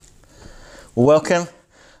Welcome.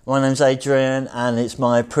 My name's Adrian, and it's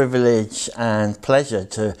my privilege and pleasure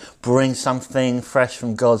to bring something fresh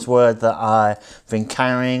from God's Word that I've been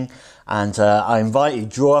carrying. And I invite you,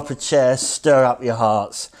 draw up a chair, stir up your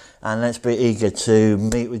hearts, and let's be eager to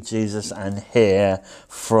meet with Jesus and hear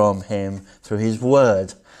from Him through His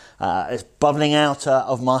Word. It's bubbling out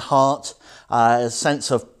of my heart, a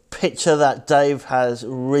sense of picture that Dave has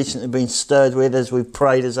recently been stirred with as we've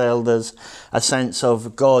prayed as elders, a sense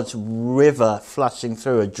of God's river flushing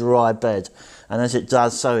through a dry bed, and as it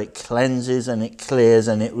does so it cleanses and it clears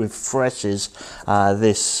and it refreshes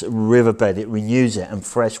this riverbed, it renews it and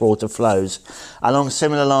fresh water flows. Along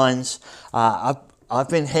similar lines, I've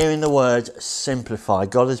been hearing the word simplify.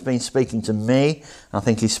 God has been speaking to me. I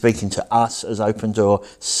think He's speaking to us as Open Door.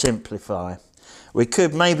 Simplify. We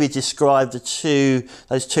could maybe describe those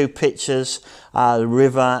two pictures, the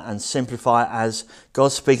river and simplify, as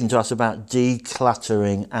God speaking to us about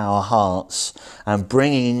decluttering our hearts and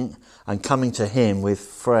bringing and coming to Him with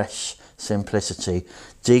fresh simplicity.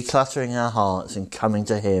 Decluttering our hearts and coming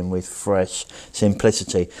to Him with fresh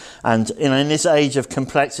simplicity. And in this age of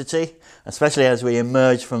complexity, especially as we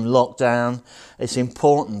emerge from lockdown, it's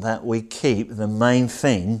important that we keep the main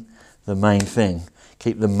thing the main thing.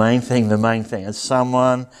 Keep the main thing the main thing. As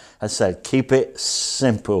someone has said, keep it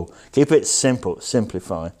simple. Keep it simple.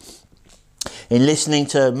 Simplify. In listening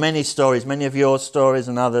to many stories, many of your stories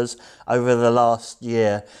and others over the last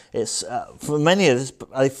year, it's for many of us,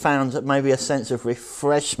 I found that maybe a sense of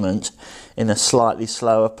refreshment in a slightly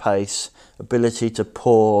slower pace, ability to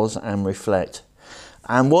pause and reflect.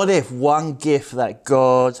 And what if one gift that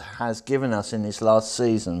God has given us in this last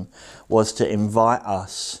season was to invite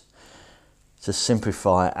us to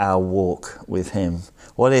simplify our walk with Him?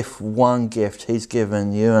 What if one gift He's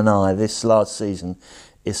given you and I this last season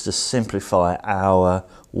is to simplify our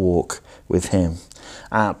walk with Him?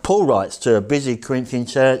 Paul writes to a busy Corinthian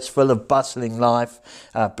church full of bustling life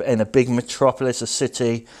in a big metropolis, a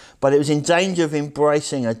city, but it was in danger of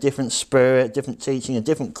embracing a different spirit, different teaching, a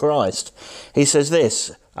different Christ. He says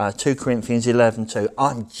this, 2 Corinthians 11:2,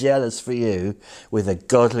 I'm jealous for you with a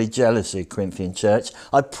godly jealousy, Corinthian church.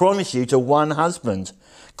 I promise you to one husband,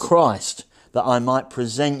 Christ, that I might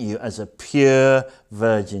present you as a pure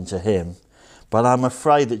virgin to Him. But I'm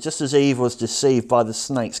afraid that just as Eve was deceived by the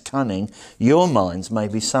snake's cunning, your minds may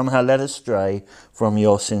be somehow led astray from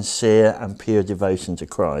your sincere and pure devotion to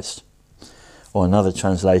Christ. Or another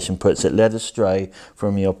translation puts it, led astray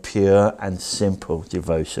from your pure and simple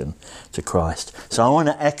devotion to Christ. So I want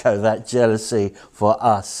to echo that jealousy for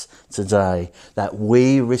us today, that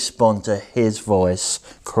we respond to His voice,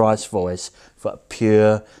 Christ's voice, for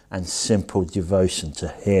pure and simple devotion to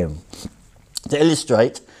Him. To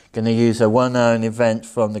illustrate, I'm going to use a well-known event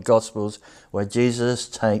from the Gospels where Jesus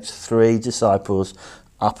takes 3 disciples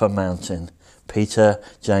up a mountain, Peter,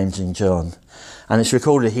 James and John. And it's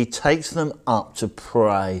recorded He takes them up to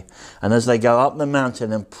pray. And as they go up the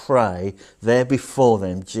mountain and pray, there before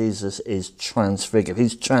them Jesus is transfigured.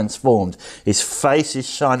 He's transformed. His face is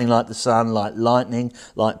shining like the sun, like lightning,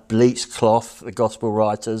 like bleached cloth, the Gospel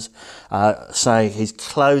writers say. His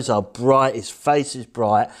clothes are bright, His face is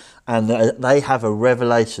bright, and they have a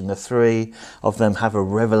revelation. The 3 of them have a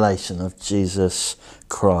revelation of Jesus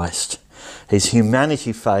Christ. His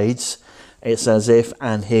humanity fades, it's as if,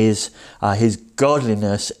 and his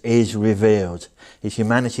godliness is revealed. His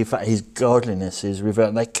humanity, His godliness is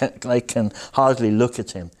revealed. They can hardly look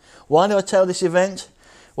at Him. Why do I tell this event?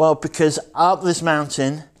 Well, because up this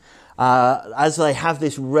mountain, as they have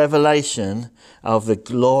this revelation of the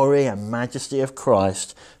glory and majesty of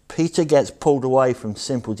Christ, Peter gets pulled away from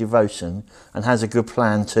simple devotion and has a good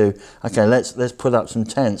plan to, okay, let's put up some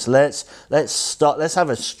tents. Let's have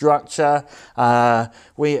a structure.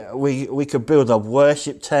 We could build a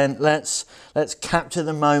worship tent. Let's capture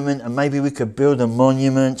the moment, and maybe we could build a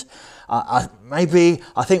monument. I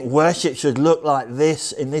think worship should look like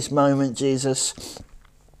this in this moment, Jesus.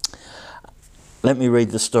 Let me read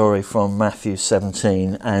the story from Matthew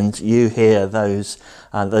 17, and you hear those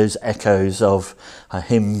echoes of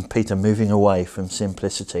Peter moving away from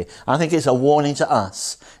simplicity. I think it's a warning to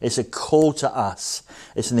us. It's a call to us.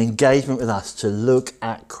 It's an engagement with us to look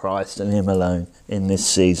at Christ and Him alone in this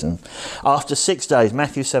season. After 6 days,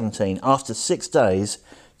 Matthew 17, after 6 days,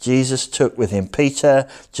 Jesus took with Him Peter,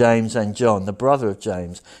 James and John, the brother of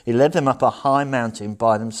James. He led them up a high mountain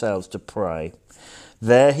by themselves to pray.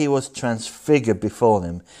 There He was transfigured before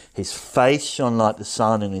them. His face shone like the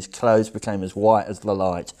sun, and His clothes became as white as the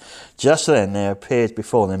light. Just then there appeared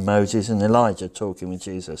before them Moses and Elijah talking with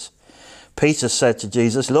Jesus. Peter said to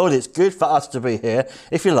Jesus, "Lord, it's good for us to be here.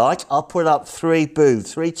 If you like, I'll put up 3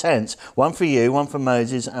 booths, 3 tents, one for you, one for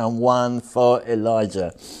Moses, and one for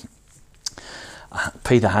Elijah."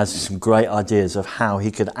 Peter has some great ideas of how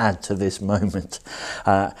he could add to this moment.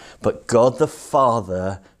 But God the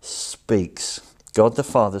Father speaks. God the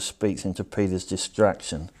Father speaks into Peter's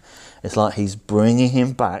distraction. It's like he's bringing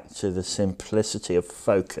him back to the simplicity of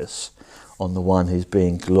focus on the one who's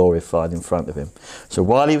being glorified in front of him. So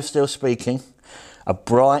while he was still speaking, a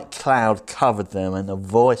bright cloud covered them, and a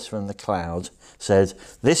voice from the cloud said,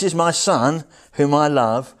 "This is my son, whom I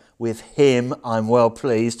love. With him I'm well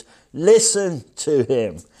pleased. Listen to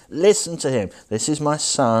him. Listen to him. This is my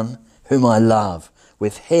son, whom I love.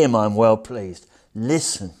 With him I'm well pleased.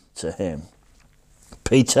 Listen to him."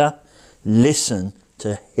 Peter, listen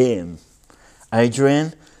to him.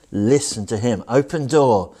 Adrian, listen to him. Open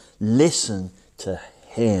Door, listen to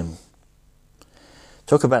him.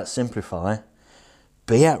 Talk about simplify.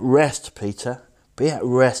 Be at rest, Peter. Be at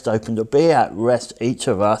rest, Open Door. Be at rest, each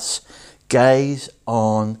of us. Gaze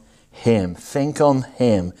on him. Think on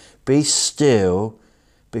him. Be still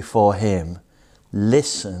before him.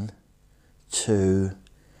 Listen to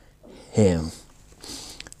him.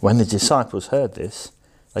 When the disciples heard this,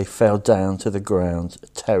 they fell down to the ground,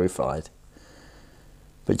 terrified.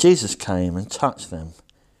 But Jesus came and touched them.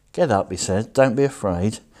 "Get up," he said, "don't be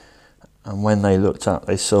afraid." And when they looked up,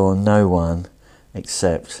 they saw no one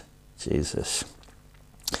except Jesus.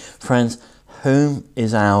 Friends, whom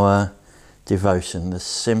is our devotion? The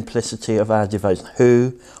simplicity of our devotion.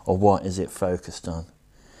 Who or what is it focused on?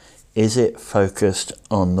 Is it focused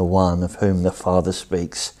on the one of whom the Father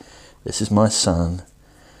speaks? "This is my son,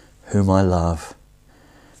 whom I love.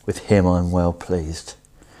 With him I'm well pleased"?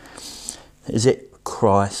 Is it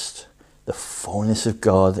Christ, the fullness of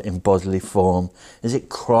God in bodily form? Is it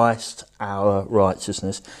Christ, our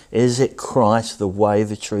righteousness? Is it Christ, the way,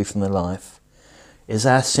 the truth and the life? Is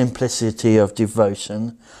our simplicity of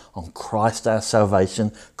devotion on Christ, our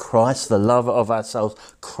salvation, Christ, the lover of our souls,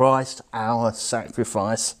 Christ, our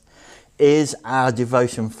sacrifice? Is our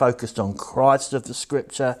devotion focused on Christ of the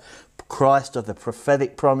Scripture, Christ of the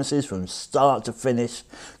prophetic promises from start to finish,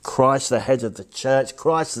 Christ the head of the church,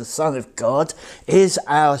 Christ the Son of God? Is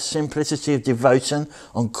our simplicity of devotion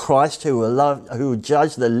on Christ who will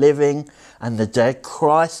judge the living and the dead,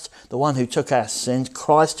 Christ the one who took our sins,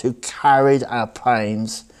 Christ who carried our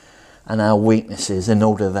pains and our weaknesses in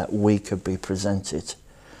order that we could be presented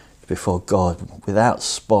before God without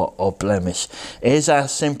spot or blemish? Is our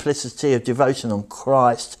simplicity of devotion on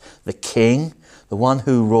Christ the King, the one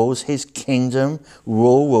who rules? His kingdom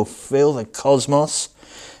rule will fill the cosmos.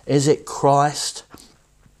 Is it Christ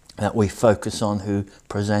that we focus on, who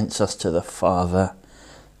presents us to the Father,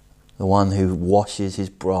 the one who washes his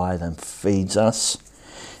bride and feeds us?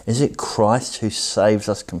 Is it Christ who saves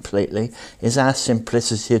us completely? Is our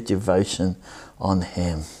simplicity of devotion on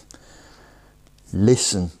him?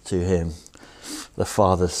 Listen to him, the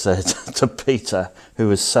Father said to Peter, who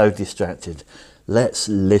was so distracted. Let's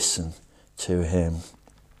listen to him.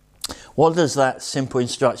 What does that simple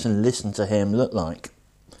instruction, listen to him, look like?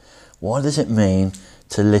 What does it mean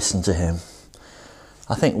to listen to him?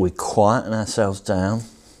 I think we quieten ourselves down.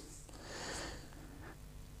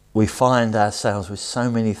 We find ourselves with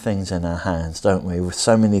so many things in our hands, don't we? With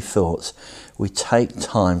so many thoughts. We take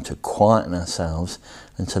time to quieten ourselves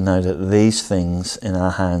and to know that these things in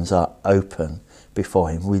our hands are open before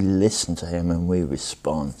him. We listen to him and we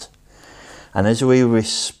respond. And as we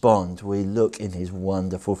respond, we look in his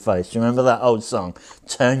wonderful face. Do you remember that old song?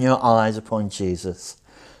 Turn your eyes upon Jesus.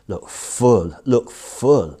 Look full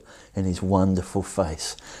in his wonderful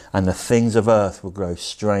face. And the things of earth will grow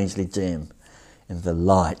strangely dim in the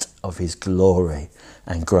light of his glory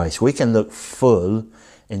and grace. We can look full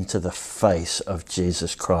into the face of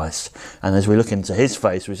Jesus Christ. And as we look into his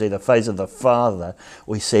face, we see the face of the Father.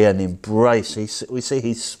 We see an embrace. We see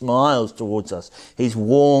he smiles towards us. He's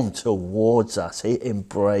warm towards us. He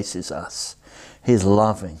embraces us. He's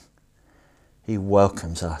loving. He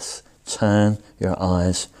welcomes us. Turn your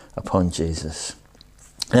eyes upon Jesus.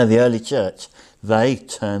 Now, the early church, they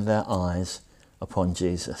turned their eyes upon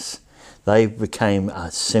Jesus. They became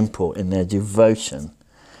simple in their devotion.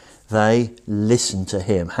 They listened to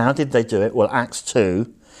him. How did they do it? Well, Acts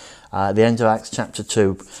 2, at the end of Acts chapter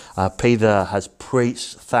 2, Peter has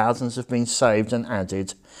preached. Thousands have been saved and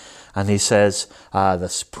added. And he says,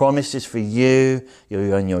 the promise is for you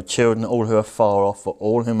and your children, all who are far off, for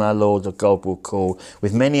all whom our Lord or God will call.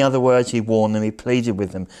 With many other words he warned them, he pleaded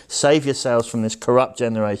with them, save yourselves from this corrupt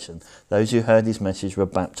generation. Those who heard his message were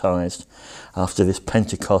baptized. After this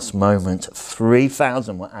Pentecost moment,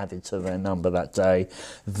 3,000 were added to their number that day.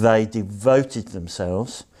 They devoted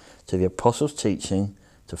themselves to the apostles' teaching,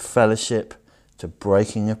 to fellowship, to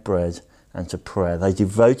breaking of bread, and to prayer. They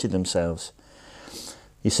devoted themselves.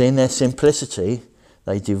 You see, in their simplicity,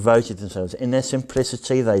 they devoted themselves. In their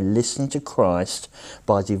simplicity, they listened to Christ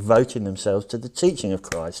by devoting themselves to the teaching of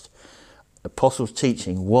Christ. Apostles'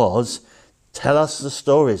 teaching was, tell us the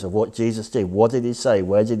stories of what Jesus did. What did he say?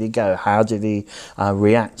 Where did he go? How did he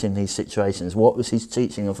react in these situations? What was his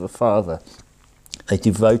teaching of the Father? They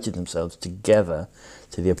devoted themselves together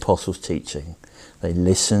to the apostles' teaching. They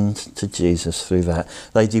listened to Jesus through that.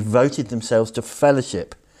 They devoted themselves to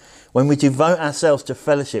fellowship. When we devote ourselves to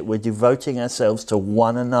fellowship, we're devoting ourselves to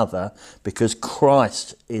one another because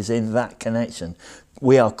Christ is in that connection.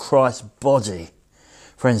 We are Christ's body.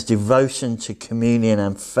 Friends, devotion to communion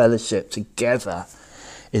and fellowship together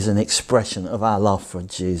is an expression of our love for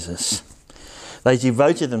Jesus. They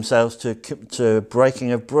devoted themselves to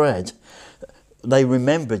breaking of bread. They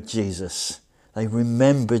remembered Jesus. They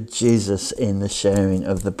remembered Jesus in the sharing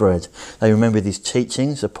of the bread. They remembered his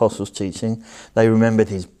teachings, apostles' teaching. They remembered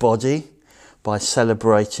his body by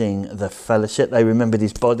celebrating the fellowship. They remembered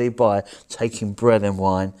his body by taking bread and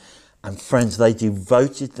wine. And friends, they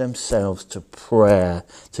devoted themselves to prayer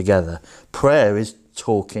together. Prayer is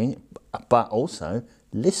talking, but also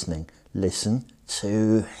listening. Listen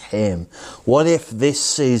to him. What if this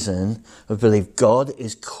season, I believe God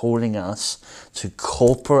is calling us to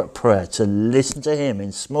corporate prayer, to listen to him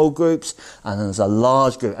in small groups and as a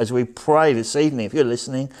large group. As we pray this evening, if you're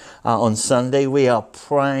listening on Sunday, we are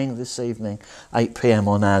praying this evening, 8 p.m.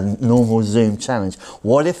 on our normal Zoom challenge.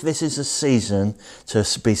 What if this is a season to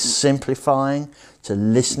be simplifying, to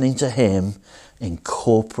listening to him in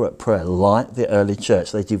corporate prayer, like the early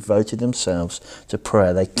church? They devoted themselves to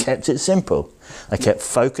prayer. They kept it simple. They kept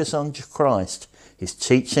focus on Christ, his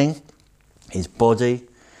teaching, his body,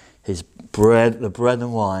 his bread, the bread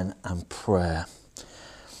and wine, and prayer.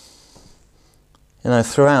 You know,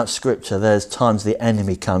 throughout Scripture, there's times the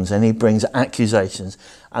enemy comes and he brings accusations.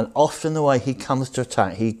 And often the way he comes to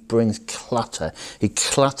attack, he brings clutter. He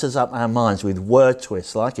clutters up our minds with word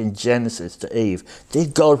twists, like in Genesis to Eve.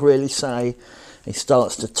 Did God really say? He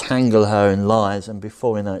starts to tangle her in lies, and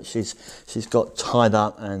before we know it, she's got tied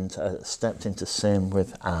up and stepped into sin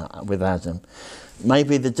with Adam.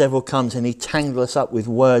 Maybe the devil comes and he tangles us up with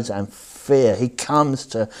words and fear. He comes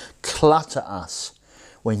to clutter us,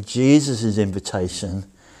 when Jesus' invitation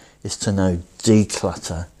is to know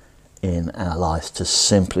declutter in our lives, to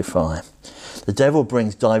simplify. The devil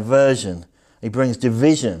brings diversion. He brings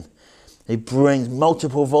division. He brings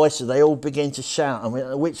multiple voices. They all begin to shout.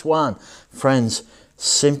 And which one? Friends,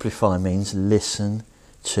 simplify means listen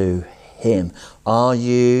to him. Are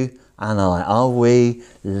you and I, are we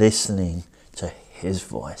listening to his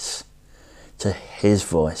voice? To his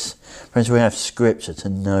voice. Friends, we have scripture to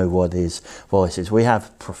know what his voice is. We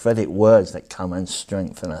have prophetic words that come and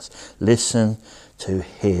strengthen us. Listen to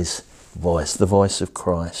his voice, the voice of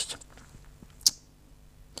Christ.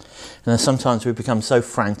 And sometimes we become so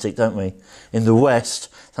frantic, don't we? In the West,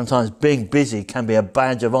 sometimes being busy can be a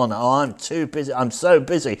badge of honour. Oh, I'm too busy. I'm so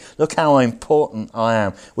busy. Look how important I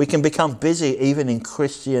am. We can become busy even in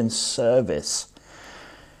Christian service.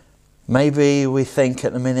 Maybe we think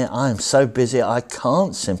at the minute, I am so busy, I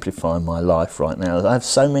can't simplify my life right now. I have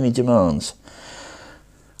so many demands.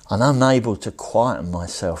 And I'm unable to quieten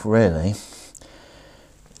myself, really.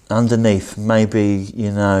 Underneath, maybe,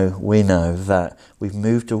 we know that we've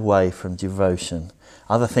moved away from devotion.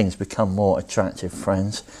 Other things become more attractive,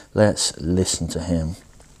 friends. Let's listen to him.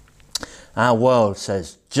 Our world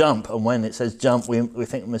says jump, and when it says jump, we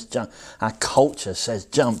think we must jump. Our culture says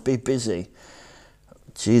jump, be busy.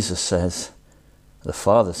 Jesus says, the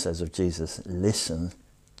Father says of Jesus, listen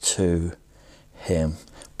to him.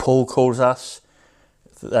 Paul calls us,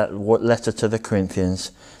 that letter to the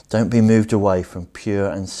Corinthians, don't be moved away from pure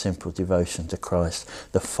and simple devotion to Christ.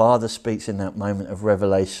 The Father speaks in that moment of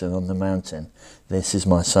revelation on the mountain. This is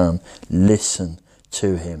my Son. Listen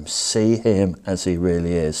to him. See him as he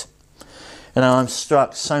really is. I'm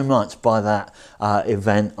struck so much by that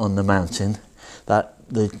event on the mountain, that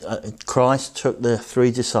Christ took the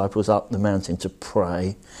 3 disciples up the mountain to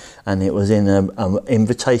pray, and it was in an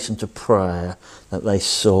invitation to prayer that they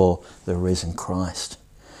saw the risen Christ.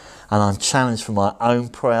 And I'm challenged for my own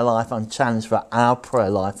prayer life. I'm challenged for our prayer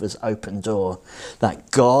life as Open Door.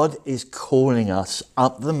 That God is calling us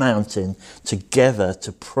up the mountain together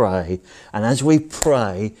to pray. And as we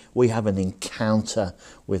pray, we have an encounter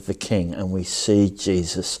with the King. And we see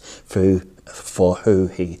Jesus for who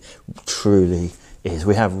he truly is.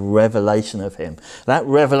 We have revelation of him. That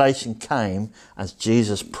revelation came as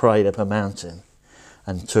Jesus prayed up a mountain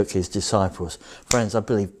and took his disciples. Friends, I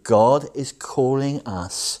believe God is calling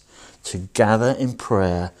us to gather in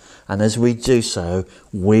prayer, and as we do so,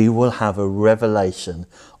 we will have a revelation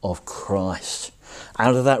of Christ.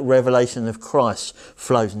 Out of that revelation of Christ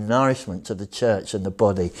flows nourishment to the church and the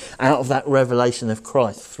body. Out of that revelation of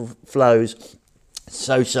Christ flows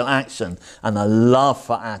social action and a love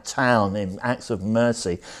for our town in acts of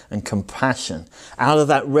mercy and compassion. Out of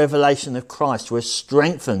that revelation of Christ, we're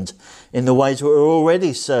strengthened in the ways we're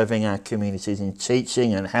already serving our communities in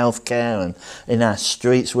teaching and healthcare and in our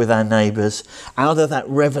streets with our neighbours. Out of that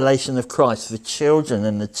revelation of Christ, the children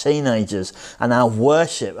and the teenagers and our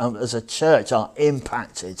worship as a church are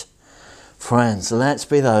impacted. Friends, let's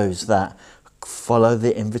be those that follow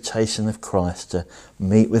the invitation of Christ to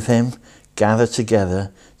meet with him, gather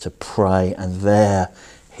together to pray, and there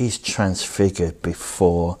he's transfigured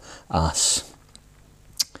before us.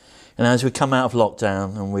 And as we come out of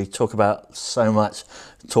lockdown and we talk about so much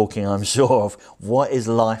talking, I'm sure, of what is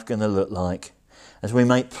life going to look like, as we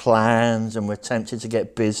make plans and we're tempted to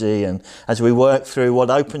get busy, and as we work through what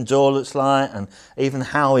Open Door looks like, and even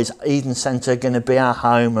how is Eden Centre going to be our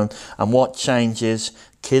home, and what changes,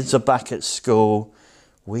 kids are back at school,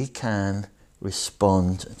 we can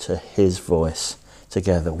respond to his voice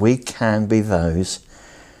together. We can be those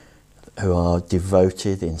who are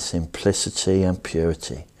devoted in simplicity and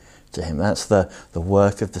purity to him. That's the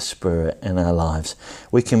work of the Spirit in our lives.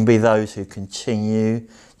 We can be those who continue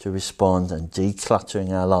to respond and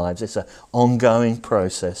decluttering our lives. It's an ongoing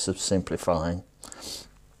process of simplifying.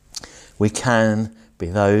 We can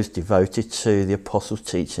be those devoted to the apostles'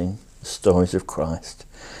 teaching, the stories of Christ.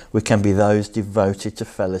 We can be those devoted to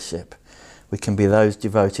fellowship. We can be those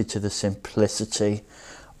devoted to the simplicity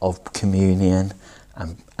of communion,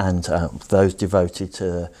 and those devoted to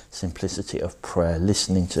the simplicity of prayer,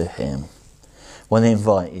 listening to him. I want to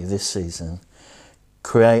invite you this season,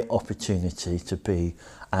 create opportunity to be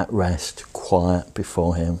at rest, quiet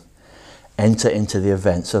before him. Enter into the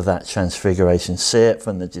events of that transfiguration. See it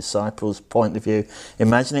from the disciples' point of view.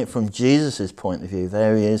 Imagine it from Jesus' point of view.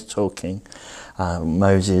 There he is talking.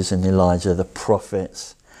 Moses and Elijah, the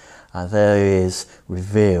prophets. There he is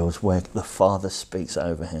revealed where the Father speaks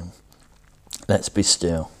over him. Let's be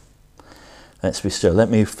still. Let's be still. Let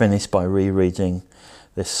me finish by rereading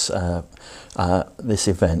this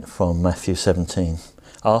event from Matthew 17.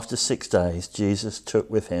 After 6 days, Jesus took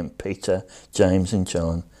with him Peter, James and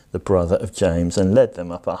John, the brother of James, and led them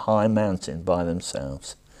up a high mountain by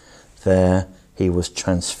themselves. There he was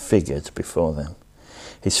transfigured before them.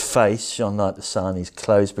 His face shone like the sun, his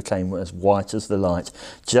clothes became as white as the light.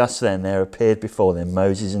 Just then there appeared before them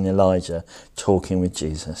Moses and Elijah talking with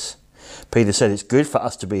Jesus. Peter said, "It's good for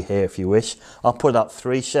us to be here if you wish. I'll put up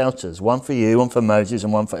 3 shelters, one for you, one for Moses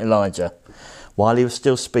and one for Elijah." While he was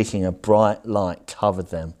still speaking, a bright light covered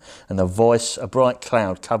them, and a bright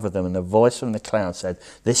cloud covered them, and a voice from the cloud said,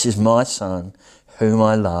 "This is my son, whom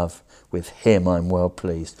I love. With him I'm well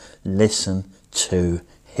pleased. Listen to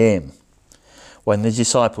him." When the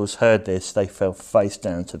disciples heard this, they fell face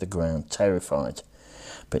down to the ground, terrified.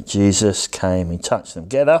 But Jesus came and touched them.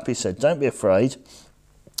 "Get up," he said. "Don't be afraid."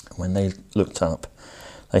 When they looked up,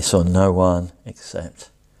 they saw no one except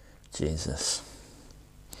Jesus.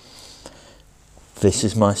 "This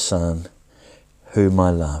is my son, whom I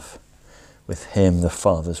love. With him the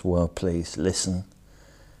Father's well pleased. Listen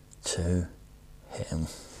to him."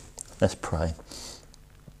 Let's pray.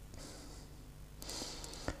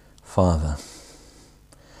 Father,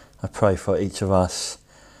 I pray for each of us,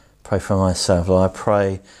 pray for myself. Lord, I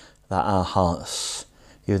pray that our hearts,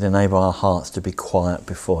 you would enable our hearts to be quiet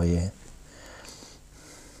before you.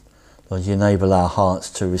 Lord, you enable our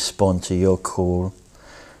hearts to respond to your call,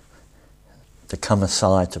 to come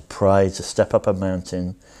aside, to pray, to step up a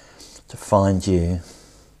mountain, to find you,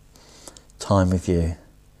 time with you.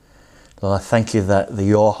 Lord, I thank you that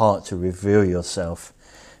your heart to reveal yourself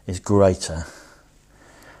is greater,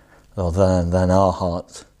 Lord, than our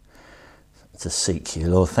heart to seek you.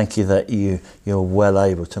 Lord, thank you that you're well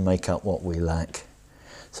able to make up what we lack.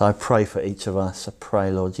 So I pray for each of us. I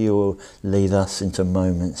pray, Lord, you will lead us into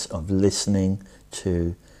moments of listening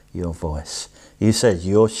to your voice. You said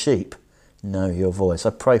your sheep know your voice. I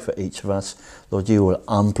pray for each of us, Lord, you will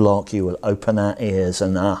unblock, you will open our ears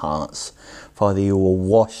and our hearts. Father, you will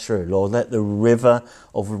wash through. Lord, let the river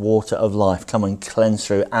of water of life come and cleanse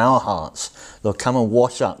through our hearts. Lord, come and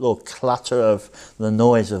wash up, Lord, clutter of the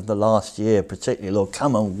noise of the last year particularly. Lord,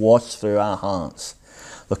 come and wash through our hearts.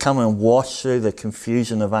 Lord, come and wash through the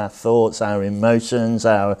confusion of our thoughts, our emotions,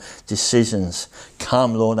 our decisions.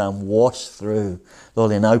 Come, Lord, and wash through.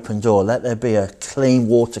 Lord, in open door, let there be a clean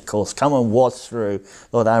water course. Come and wash through,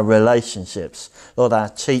 Lord, our relationships. Lord, our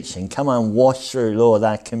teaching. Come and wash through, Lord,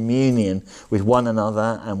 our communion with one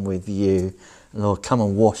another and with you. Lord, come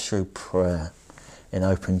and wash through prayer in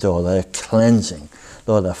open door. Lord, a cleansing,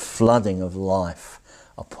 Lord, a flooding of life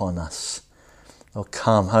upon us. Lord,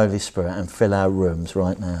 come, Holy Spirit, and fill our rooms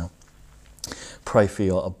right now. Pray for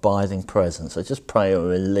your abiding presence. I just pray a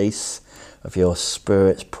release of your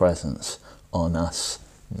Spirit's presence on us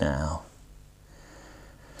now.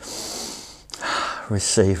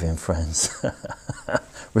 Receive him, friends.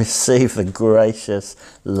 Receive the gracious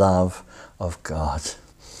love of God.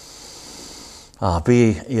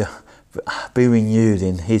 Be renewed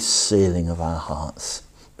in his sealing of our hearts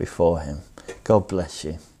before him. God bless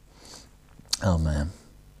you. Amen.